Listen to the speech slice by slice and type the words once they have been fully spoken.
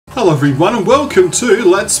Hello everyone and welcome to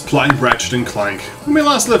Let's Play Ratchet and Clank. When we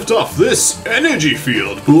last left off, this energy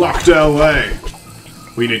field blocked our way.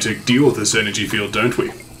 We need to deal with this energy field, don't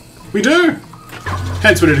we? We do!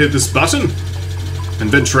 Hence we need to hit this button and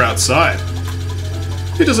venture outside.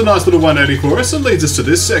 It does a nice little 180 for us and leads us to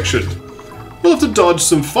this section. We'll have to dodge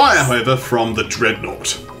some fire, however, from the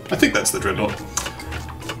Dreadnought. I think that's the Dreadnought.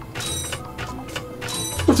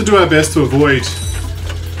 We'll have to do our best to avoid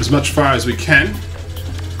as much fire as we can.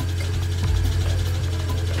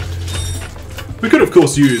 We could, of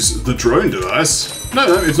course, use the drone device.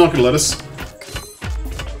 No, it's not going to let us.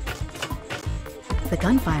 The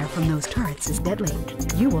gunfire from those turrets is deadly.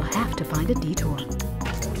 You will have to find a detour.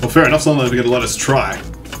 Well, fair enough, it's not going to let us try.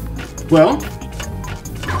 Well,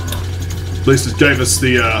 at least it gave us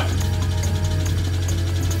the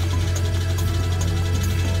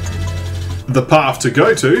path to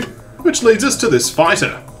go to, which leads us to this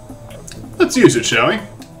fighter. Let's use it, shall we?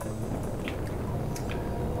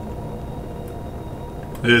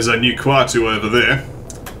 There's a new Quatu over there.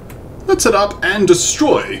 Let's head up and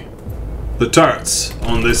destroy the turrets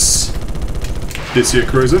on this here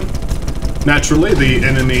cruiser. Naturally, the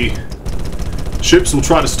enemy ships will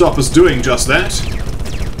try to stop us doing just that.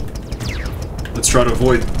 Let's try to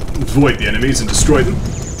avoid the enemies and destroy them.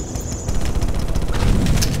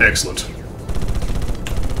 Excellent.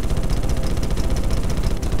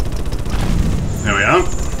 There we are.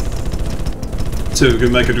 So we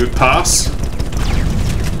can make a good pass.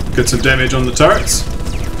 Get some damage on the turrets.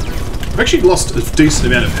 I've actually lost a decent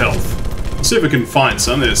amount of health. Let's see if we can find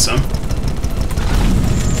some. There's some.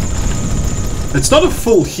 It's not a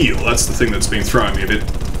full heal, that's the thing that's been throwing me a bit.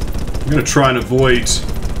 I'm going to try and avoid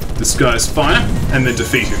this guy's fire and then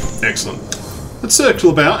defeat him. Excellent. Let's circle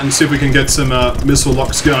about and see if we can get some missile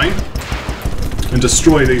locks going and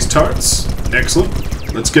destroy these turrets.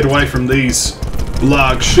 Excellent. Let's get away from these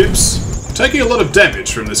large ships. I'm taking a lot of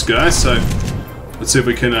damage from this guy, so let's see if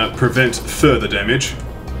we can prevent further damage.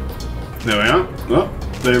 There we are. Well,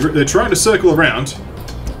 they're trying to circle around.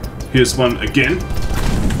 Here's one again.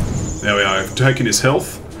 There we are. I've taken his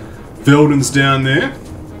health. Velden's down there.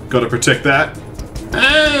 Got to protect that.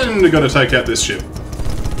 And we've got to take out this ship.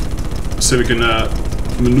 So we can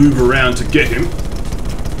maneuver around to get him.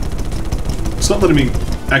 It's not letting me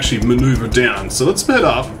actually maneuver down. So let's head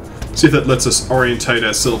up. See if that lets us orientate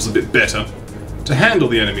ourselves a bit better to handle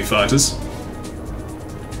the enemy fighters.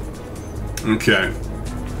 Okay,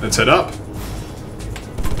 let's head up.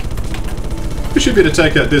 We should be able to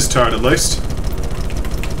take out this turret at least.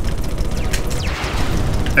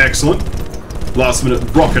 Excellent. Last minute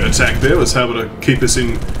rocket attack there was able to keep us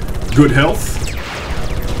in good health.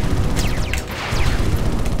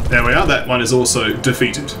 There we are, that one is also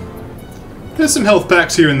defeated. There's some health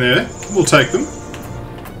packs here and there. We'll take them.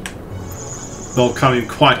 They'll come in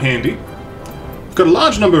quite handy. We've got a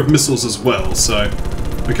large number of missiles as well, so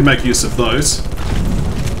we can make use of those.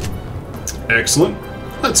 Excellent.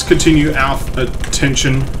 Let's continue our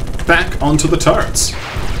attention back onto the turrets.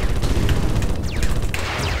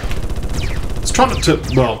 Let's try not to...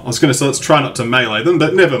 well, I was going to say let's try not to melee them,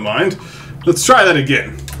 but never mind. Let's try that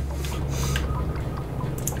again.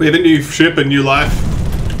 We have a new ship, a new life.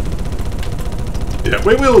 Yeah,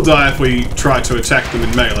 we will die if we try to attack them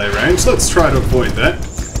in melee range. Let's try to avoid that.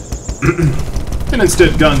 And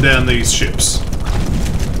instead gun down these ships.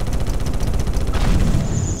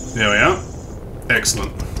 There we are.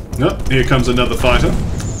 Excellent. Oh, here comes another fighter.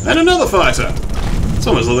 And another fighter! It's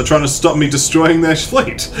almost like they're trying to stop me destroying their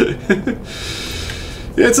fleet.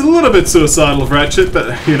 Yeah, it's a little bit suicidal of Ratchet,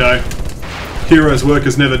 but, you know, hero's work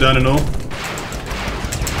is never done and all.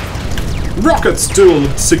 Rockets do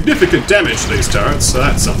significant damage to these turrets, so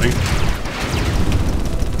that's something.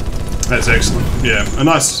 That's excellent. Yeah, a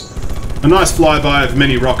nice flyby of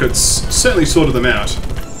many rockets certainly sorted them out.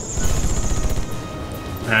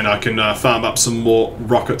 And I can farm up some more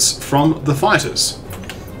rockets from the fighters.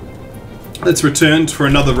 Let's return for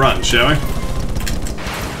another run, shall we?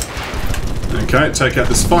 Okay, take out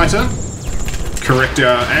this fighter. Correct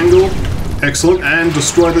our angle. Excellent. And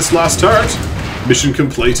destroy this last turret. Mission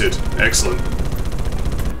completed. Excellent.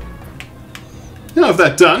 Now with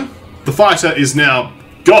that done, the fighter is now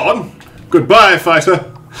gone. Goodbye,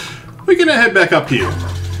 fighter. We can now head back up here.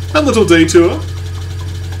 A little detour.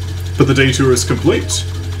 But the detour is complete.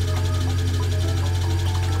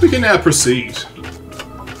 We can now proceed.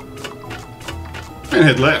 And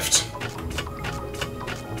head left.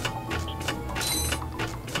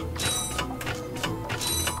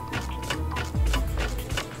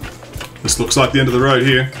 This looks like the end of the road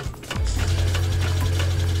here.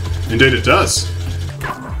 Indeed it does.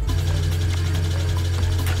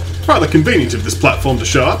 rather convenient of this platform to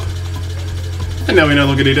show up. And now we no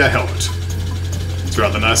longer need our helmet. It's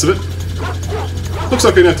rather nice of it. Looks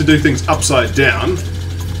like we're going to have to do things upside down.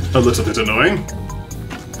 A little bit annoying.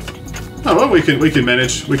 Oh well, we can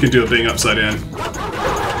manage. We can do it being upside down.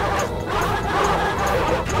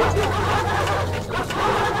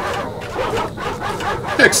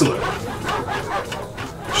 Excellent.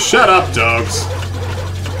 Shut up, dogs.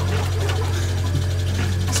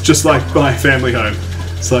 It's just like my family home.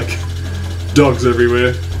 It's like dogs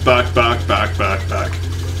everywhere. Bark, bark, bark, bark, bark.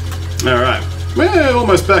 Alright. We're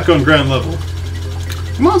almost back on ground level.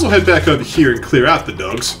 Might as well head back over here and clear out the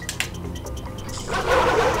dogs.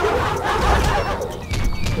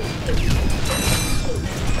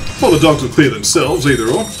 Or the dogs will clear themselves, either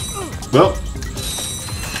or. Well.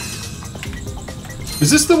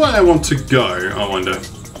 Is this the way I want to go, I wonder?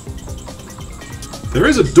 There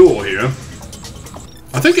is a door here.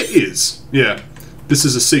 I think it is. Yeah. This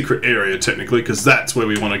is a secret area, technically, because that's where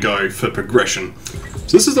we want to go for progression.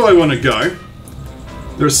 So this is the way we want to go.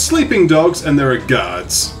 There are sleeping dogs and there are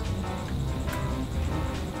guards.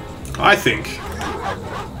 I think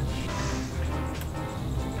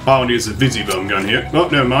I want to use a Visibomb gun here. Oh,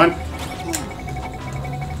 never mind.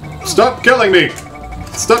 Stop killing me!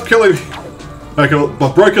 Stop killing me! Okay, well,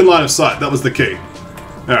 my broken line of sight, that was the key.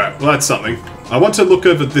 Alright, well that's something. I want to look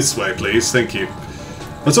over this way, please. Thank you.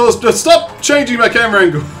 That's all. Stop changing my camera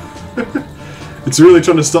angle! It's really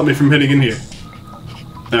trying to stop me from heading in here.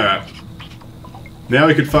 Alright. Now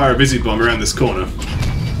we could fire a Visibomb around this corner.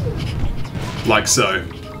 Like so.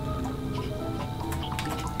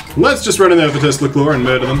 Let's just run in there with the Tesla Claw and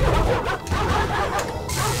murder them.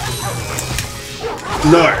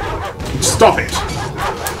 No! Stop it!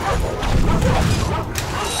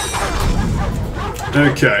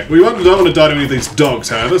 Okay, we don't want to die to any of these dogs,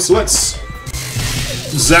 however, so let's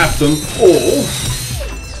zap them all.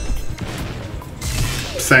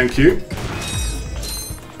 Thank you.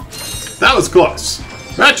 That was close.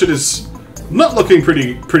 Ratchet is not looking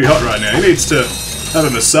pretty hot right now. He needs to have a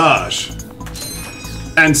massage.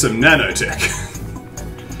 And some nanotech.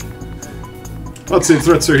 Let's see the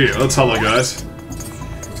threats are here. Let's hello, guys.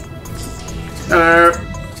 Hello.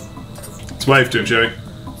 Let's wave to him, shall we?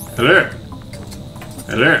 Hello.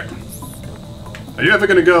 Hello. Are you ever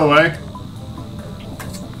going to go away?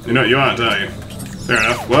 You know you aren't, are you? Fair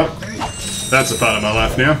enough. Well, that's a part of my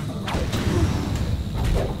life now.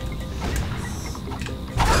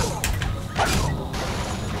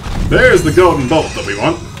 There's the golden bolt that we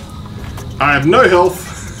want. I have no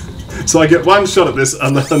health, so I get one shot at this,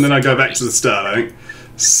 and then I go back to the start, I think.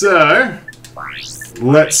 So,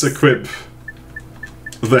 let's equip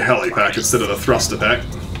the heli pack instead of the thruster pack.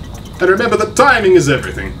 And remember that timing is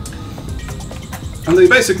everything. And they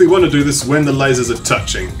basically want to do this when the lasers are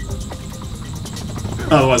touching.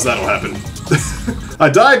 Otherwise that'll happen. I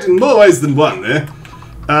died in more ways than one there.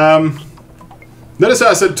 Notice how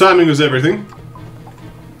I said timing was everything?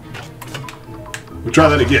 We'll try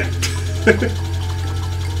that again.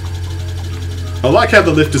 I like how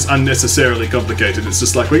the lift is unnecessarily complicated. It's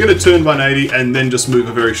just like, we're going to turn 180 and then just move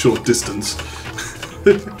a very short distance.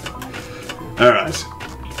 Alright.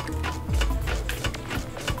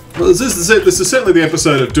 Well, this is certainly the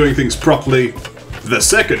episode of doing things properly the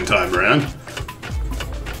second time around.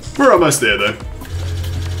 We're almost there, though.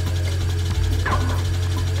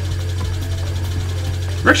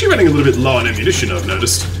 We're actually running a little bit low on ammunition, I've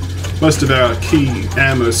noticed. Most of our key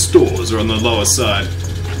ammo stores are on the lower side.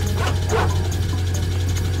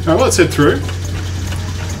 Alright, well, let's head through.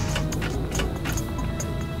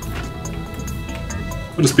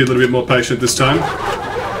 I'll just be a little bit more patient this time.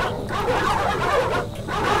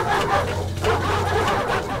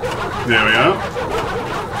 There we are.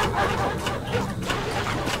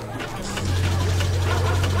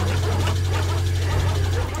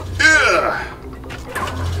 Ugh.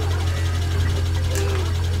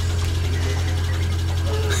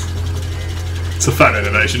 It's a fun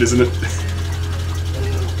animation, isn't it?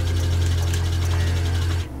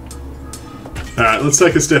 Alright, let's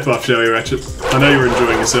take a step off, shall we, Ratchet? I know you're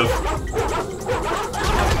enjoying yourself.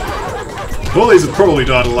 All these have probably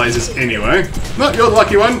died of lasers anyway. Not you're the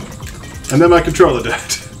lucky one. And then my controller died.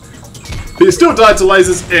 But you still died to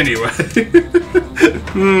lasers anyway.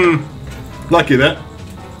 Lucky that.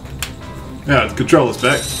 Yeah, the controller's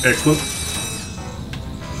back. Excellent.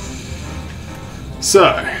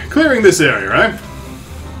 So, clearing this area, right?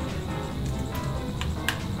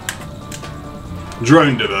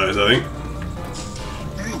 Drone device, I think.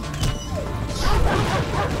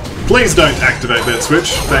 Please don't activate that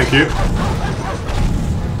switch. Thank you.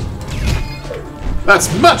 That's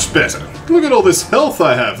much better. Look at all this health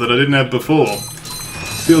I have that I didn't have before.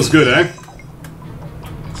 Feels good, eh?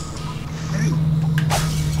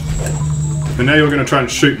 And now you're going to try and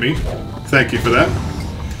shoot me. Thank you for that.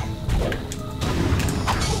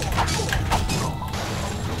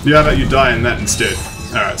 Yeah, how about you die in that instead?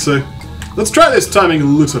 Alright, so let's try this timing a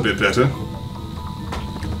little bit better.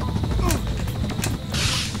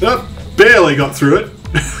 Oh, barely got through it.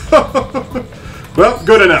 Well,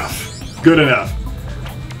 good enough. Good enough.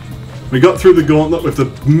 We got through the gauntlet with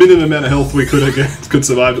the minimum amount of health we could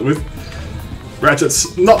survive it with.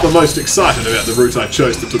 Ratchet's not the most excited about the route I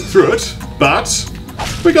chose to took through it, but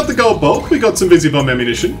we got the gold bulk, we got some Visibomb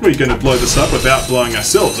ammunition, we're going to blow this up without blowing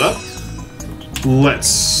ourselves up.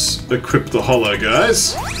 Let's equip the holo,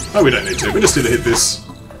 guys. Oh, we don't need to, we just need to hit this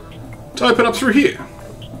to open up through here.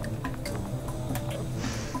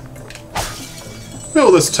 Where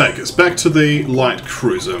will this take us? Back to the light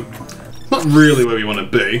cruiser. Not really where we want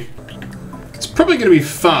to be. It's probably going to be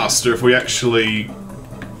faster if we actually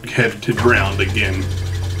head round again.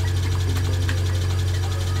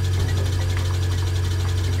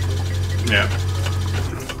 Yeah.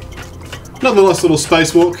 Another nice little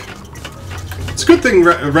spacewalk. It's a good thing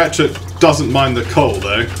Ratchet doesn't mind the cold,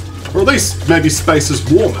 though. Or at least maybe space is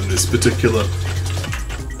warm in this particular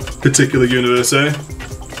universe, eh?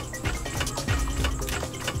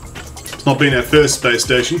 It's not been our first space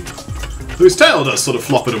station. Though his tail does sort of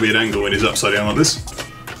flop at a weird angle when he's upside down like this.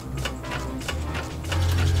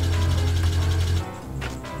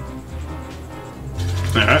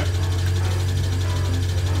 Alright.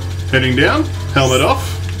 Heading down, helmet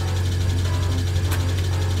off.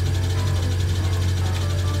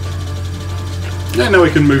 And now we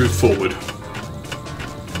can move forward.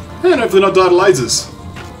 And hopefully not die to lasers.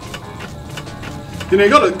 You know,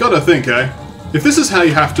 you gotta think, eh? If this is how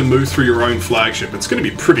you have to move through your own flagship, it's going to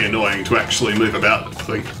be pretty annoying to actually move about the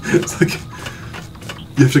thing. It's like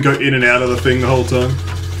you have to go in and out of the thing the whole time.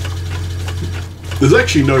 There's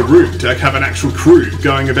actually no room to have an actual crew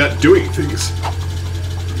going about doing things.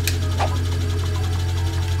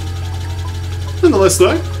 Nonetheless,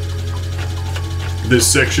 though, this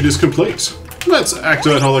section is complete. Let's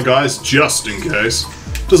activate holo, guys, just in case.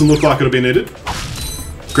 Doesn't look like it'll be needed.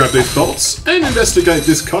 Grab these bolts and investigate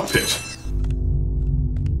this cockpit.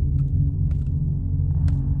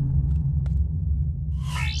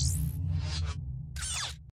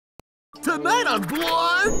 Tonight on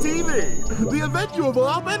Blind TV, the event you have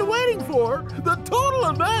all been waiting for, the total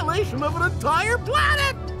annihilation of an entire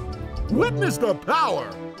planet! Witness the power,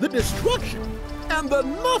 the destruction, and the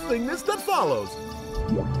nothingness that follows.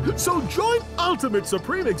 So join Ultimate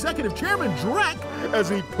Supreme Executive Chairman Drek as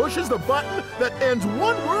he pushes the button that ends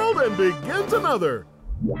one world and begins another.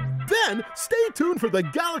 Then, stay tuned for the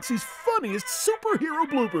galaxy's funniest superhero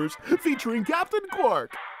bloopers featuring Captain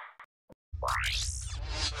Quark.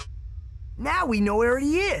 Now we know where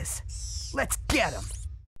he is. Let's get him.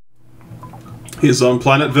 He's on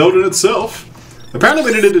planet Velden itself. Apparently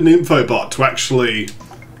we needed an infobot to actually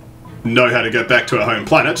know how to get back to our home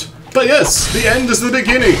planet. But yes, the end is the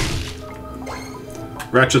beginning!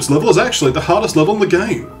 Ratchet's level is actually the hardest level in the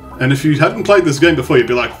game. And if you hadn't played this game before, you'd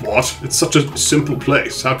be like, what? It's such a simple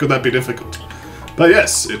place. How could that be difficult? But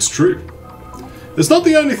yes, it's true. It's not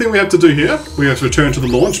the only thing we have to do here. We have to return to the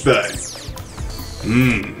launch bay.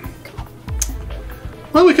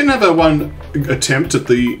 Well, we can have our one attempt at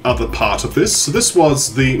the other part of this. So this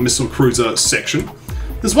was the missile cruiser section.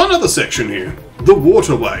 There's one other section here, the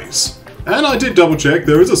waterways. And I did double check,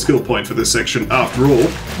 there is a skill point for this section after all.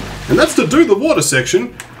 And that's to do the water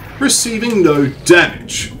section, receiving no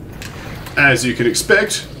damage. As you can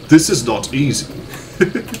expect, this is not easy.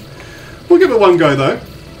 We'll give it one go though.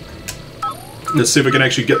 Let's see if we can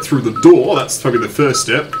actually get through the door, that's probably the first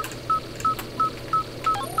step.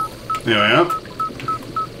 There we are.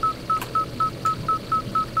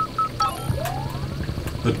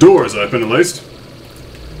 The door is open, at least.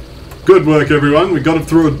 Good work, everyone. We got it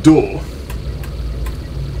through a door.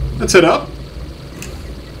 Let's head up.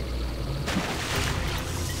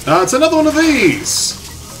 It's another one of these.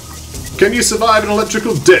 Can you survive an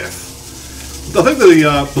electrical death? I think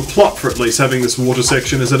the plot for at least having this water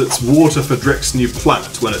section is that it's water for Drek's new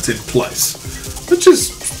planet when it's in place. Which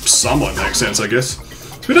is somewhat makes sense, I guess.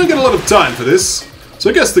 So we don't get a lot of time for this.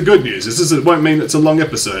 So I guess the good news is it won't mean it's a long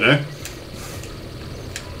episode, eh?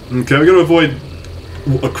 Okay, we're going to avoid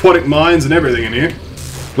aquatic mines and everything in here.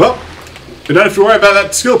 Well, we don't have to worry about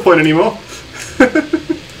that skill point anymore.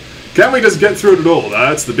 Can we just get through it at all?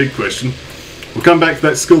 That's the big question. We'll come back to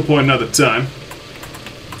that skill point another time.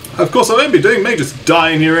 Of course, I won't be doing me just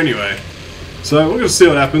dying here anyway. So we're going to see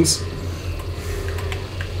what happens.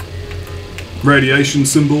 Radiation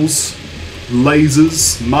symbols,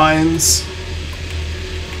 lasers, mines.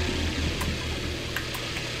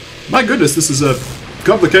 My goodness, this is a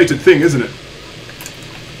complicated thing, isn't it?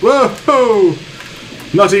 Whoa!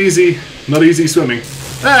 Not easy. Not easy swimming.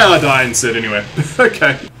 Ah, I die instead anyway.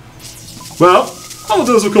 Okay. Well, I'll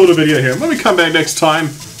do is record a video here. When we come back next time,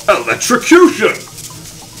 electrocution!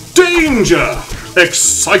 Danger!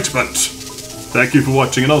 Excitement! Thank you for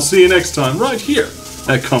watching, and I'll see you next time right here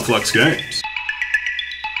at KonfluxGames.